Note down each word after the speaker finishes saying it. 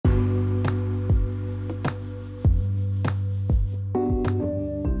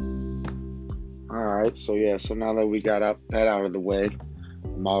right, so now that we got that out of the way,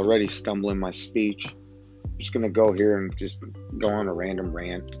 I'm already stumbling my speech. I'm just gonna go here and just go on a random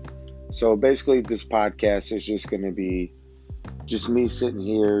rant. So basically, this podcast is just gonna be just me sitting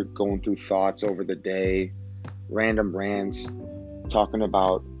here going through thoughts over the day, random rants, talking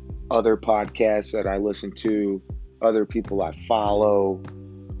about other podcasts that I listen to, other people I follow.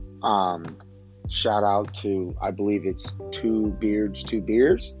 Shout out to, I believe it's Two Beards, Two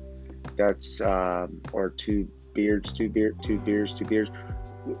Beers. That's or Two Beards, Two Beers.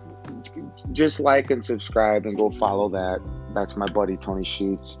 Just like and subscribe and go follow that. That's my buddy Tony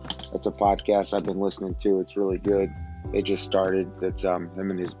Sheets. That's a podcast I've been listening to. It's really good. It just started. That's him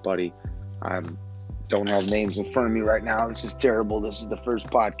and his buddy. I don't have names in front of me right now. This is terrible. This is the first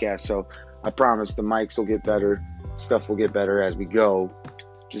podcast, so I promise the mics will get better. Stuff will get better as we go.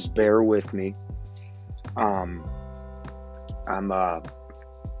 Just bear with me. I'm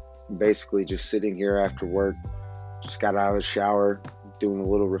basically just sitting here after work. Just got out of the shower, doing a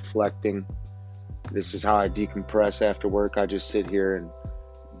little reflecting. This is how I decompress after work. I just sit here and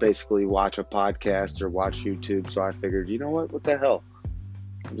basically watch a podcast or watch YouTube. So I figured, you know what the hell?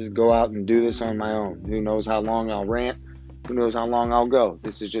 I'll just go out and do this on my own. Who knows how long I'll rant? Who knows how long I'll go?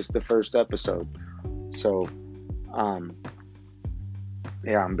 This is just the first episode. So,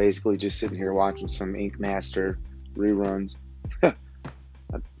 yeah, I'm basically just sitting here watching some Ink Master reruns.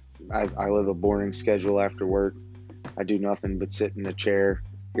 I live a boring schedule after work. I do nothing but sit in a chair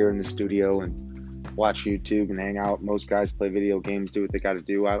here in the studio and watch YouTube and hang out. Most guys play video games, do what they got to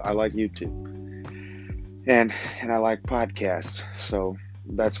do. I like YouTube. And I like podcasts. So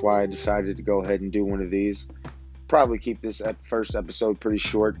that's why I decided to go ahead and do one of these. Probably keep this first episode pretty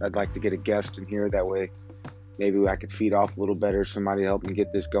short. I'd like to get a guest in here. That way maybe I could feed off a little better. Somebody help me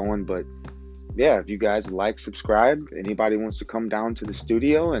get this going. But yeah, if you guys like, subscribe. Anybody wants to come down to the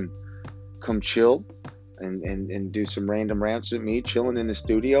studio and come chill and do some random rants with me, chilling in the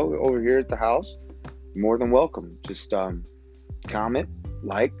studio over here at the house, more than welcome. Just comment,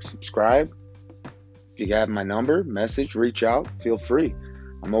 like, subscribe. If you have my number, message, reach out, feel free.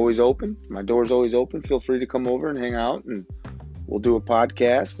 I'm always open. My door's always open. Feel free to come over and hang out, and we'll do a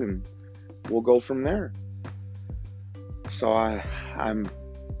podcast and we'll go from there. So I'm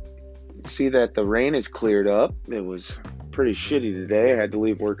see that the rain is cleared up. It was pretty shitty today. I had to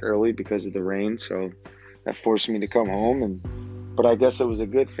leave work early because of the rain, so that forced me to come home. But I guess it was a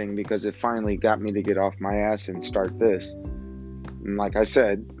good thing because it finally got me to get off my ass and start this. And like I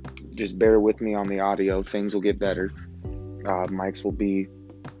said, just bear with me on the audio. Things will get better. Mics will be.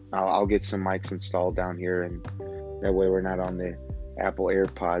 I'll get some mics installed down here, and that way we're not on the Apple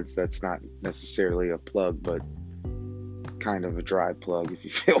AirPods. That's not necessarily a plug, but kind of a dry plug, if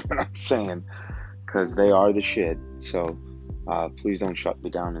you feel what I'm saying, because they are the shit. So please don't shut me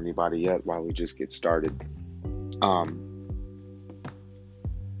down, anybody, yet while we just get started.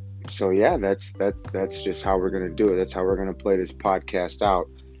 So yeah, that's just how we're gonna do it. That's how we're gonna play this podcast out.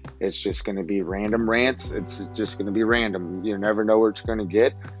 It's just gonna be random rants. It's just gonna be random. You never know where it's gonna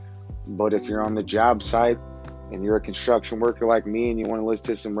get. But if you're on the job site and you're a construction worker like me and you want to listen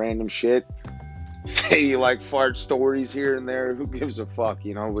to some random shit, say you like fart stories here and there, who gives a fuck,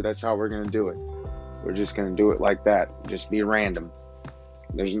 but that's how we're going to do it. We're just going to do it like that. Just be random.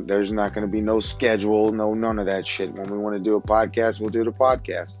 There's not going to be no schedule, none of that shit. When we want to do a podcast, we'll do the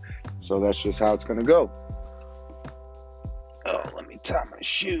podcast. So that's just how it's going to go. Oh, let me tie my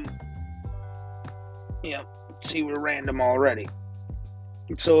shoe. Yep. See, we're random already.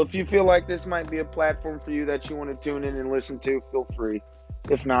 So if you feel like this might be a platform for you that you want to tune in and listen to, feel free.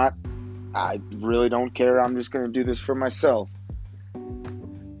 If not, I really don't care. I'm just going to do this for myself.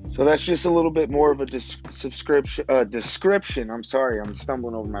 So that's just a little bit more of a description. I'm sorry, I'm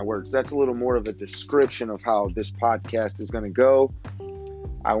stumbling over my words. That's a little more of a description of how this podcast is going to go.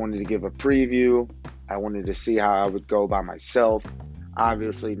 I wanted to give a preview. I wanted to see how I would go by myself.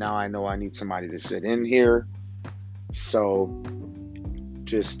 Obviously, now I know I need somebody to sit in here. So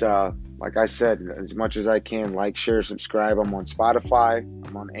just like I said, as much as I can, like, share, subscribe. I'm on Spotify.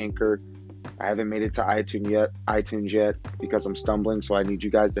 I'm on Anchor. I haven't made it to iTunes yet because I'm stumbling, so I need you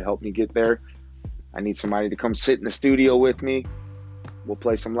guys to help me get there. I need somebody to come sit in the studio with me. We'll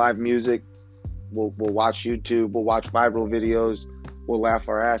play some live music. We'll watch YouTube. We'll watch viral videos. We'll laugh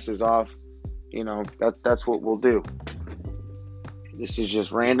our asses off. That's what we'll do. This is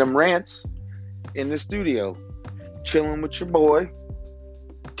just random rants in the studio, chilling with your boy,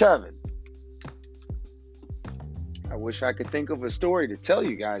 Kevin. I wish I could think of a story to tell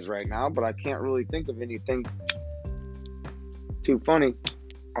you guys right now, but I can't really think of anything too funny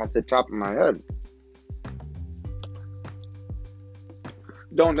off the top of my head.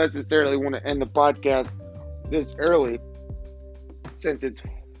 don't necessarily want to end the podcast this early since it's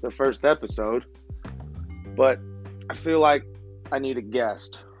the first episode, but I feel like I need a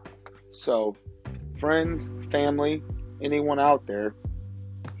guest. So, friends, family, anyone out there,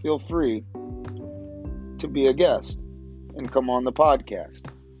 feel free to be a guest and come on the podcast.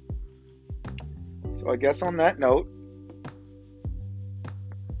 So I guess on that note,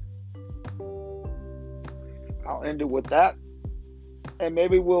 I'll end it with that. And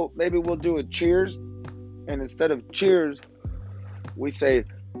maybe we'll do a cheers. And instead of cheers, we say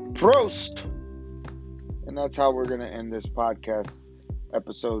Prost. And that's how we're going to end this podcast,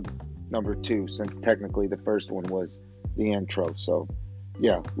 episode number 2, since technically the first one was the intro. So,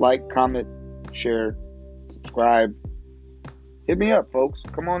 yeah, like, comment, share, subscribe. Hit me up, folks.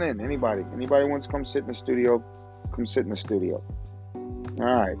 Come on in. Anybody wants to come sit in the studio, come sit in the studio. All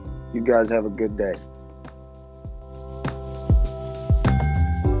right. You guys have a good day.